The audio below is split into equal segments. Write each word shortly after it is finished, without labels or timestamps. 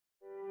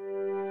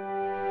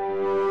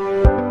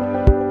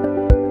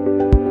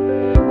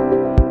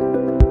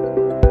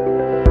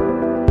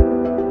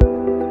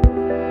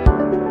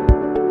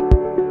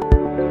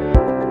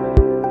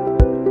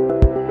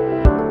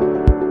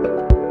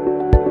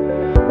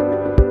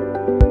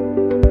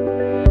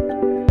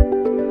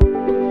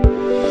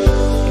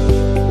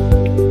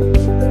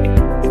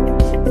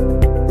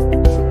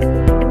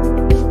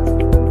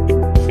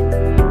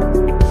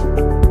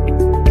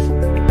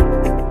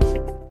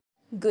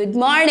Good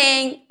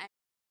morning.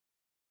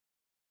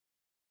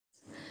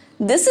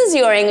 This is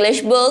your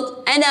English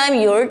book and I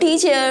am your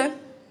teacher.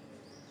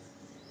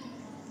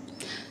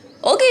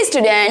 Okay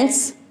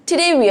students,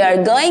 today we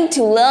are going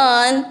to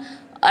learn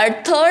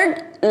our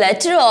third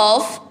letter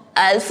of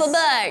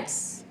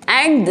alphabets.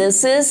 And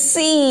this is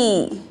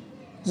C.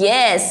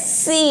 Yes,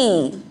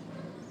 C.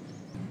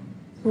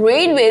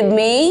 Read with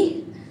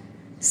me.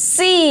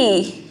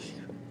 C.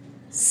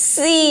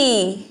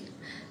 C.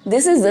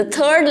 This is the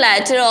third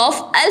letter of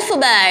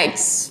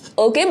alphabets.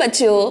 Okay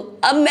बच्चों,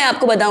 अब मैं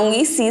आपको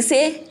बताऊंगी C से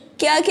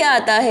क्या क्या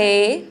आता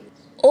है.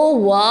 Oh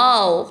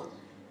wow,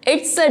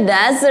 it's a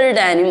desert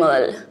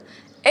animal.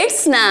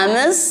 Its name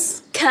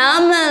is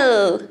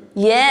camel.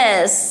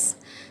 Yes,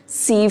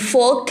 C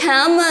for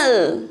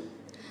camel.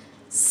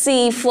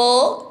 C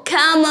for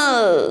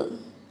camel.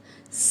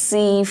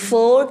 C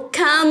for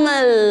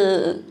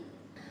camel.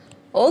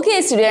 Okay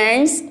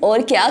students,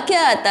 और क्या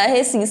क्या आता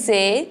है C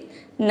से?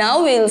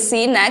 Now we'll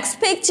see next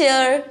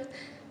picture.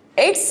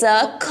 It's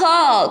a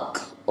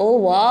cock. Oh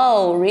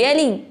wow,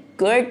 really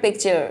good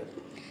picture.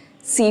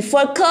 C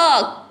for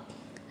cock.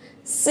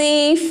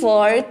 C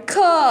for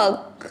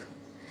cock.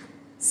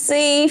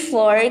 C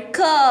for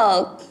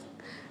cock.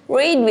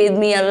 Read with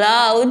me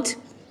aloud.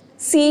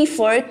 C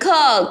for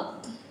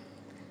cock.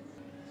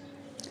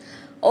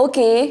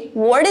 Okay,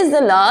 what is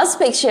the last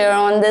picture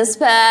on this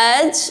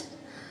page?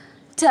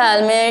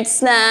 Tell me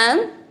its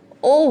name.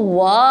 Oh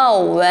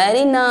wow,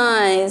 very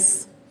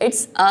nice.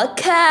 It's a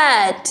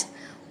cat.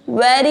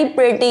 Very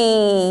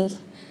pretty.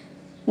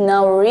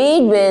 Now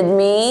read with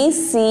me.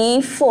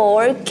 C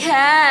for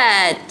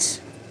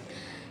cat.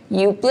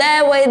 You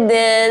play with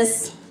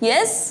this.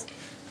 Yes?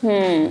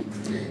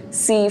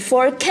 C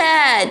for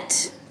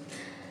cat.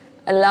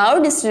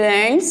 Aloud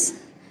students.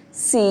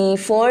 C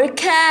for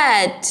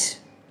cat.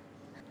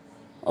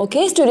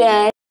 Okay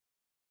students.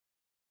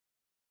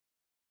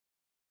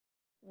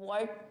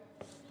 What?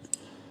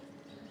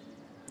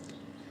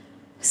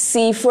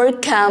 C for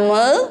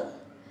camel,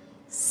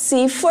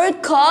 C for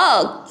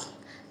cock,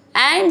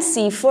 and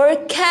C for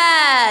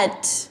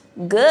cat.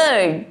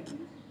 Good.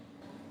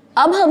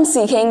 अब हम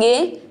सीखेंगे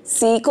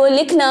C को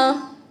लिखना.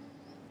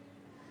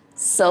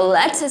 So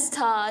let's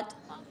start.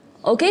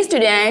 Okay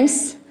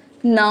students,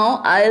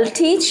 now I'll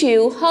teach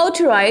you how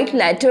to write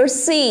letter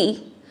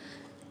C.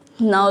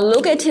 Now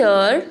look at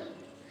here.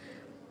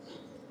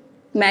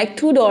 Make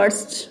 2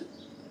 dots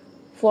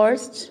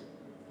first.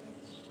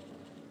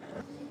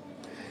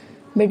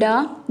 बेटा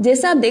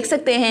जैसा आप देख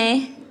सकते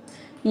हैं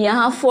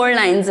यहाँ 4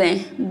 लाइन्स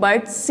हैं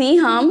बट सी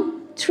हम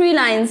 3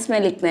 लाइन्स में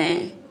लिखते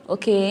हैं.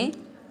 ओके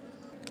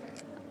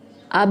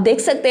आप देख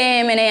सकते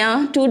हैं मैंने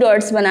यहाँ 2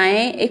 डॉट्स बनाए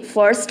हैं. एक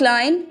first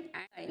line.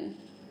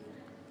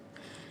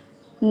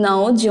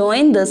 Now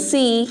join the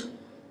C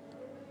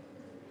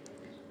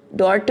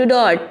dot to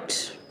dot.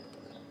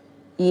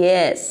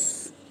 Yes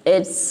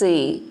it's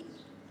C.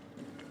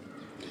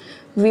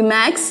 We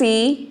make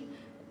C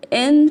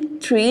in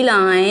 3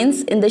 lines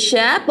in the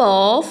shape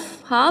of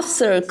half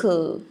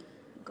circle.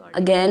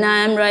 Again I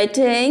am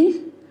writing.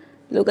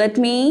 Look at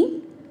me.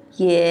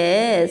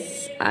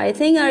 Yes, I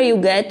think are you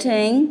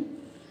getting?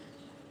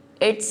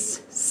 It's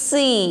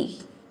C.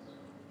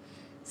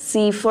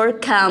 C for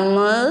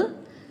camel,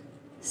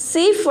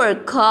 C for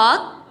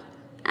cock,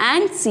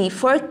 and C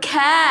for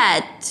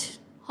cat.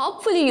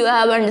 Hopefully you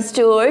have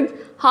understood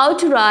how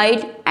to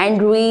write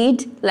and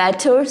read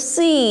letter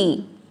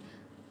C.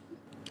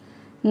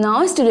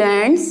 Now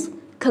students,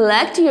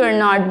 collect your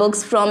notebooks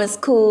from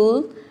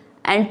school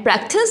and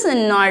practice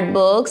in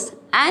notebooks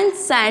and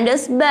send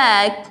us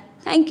back.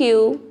 Thank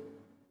you.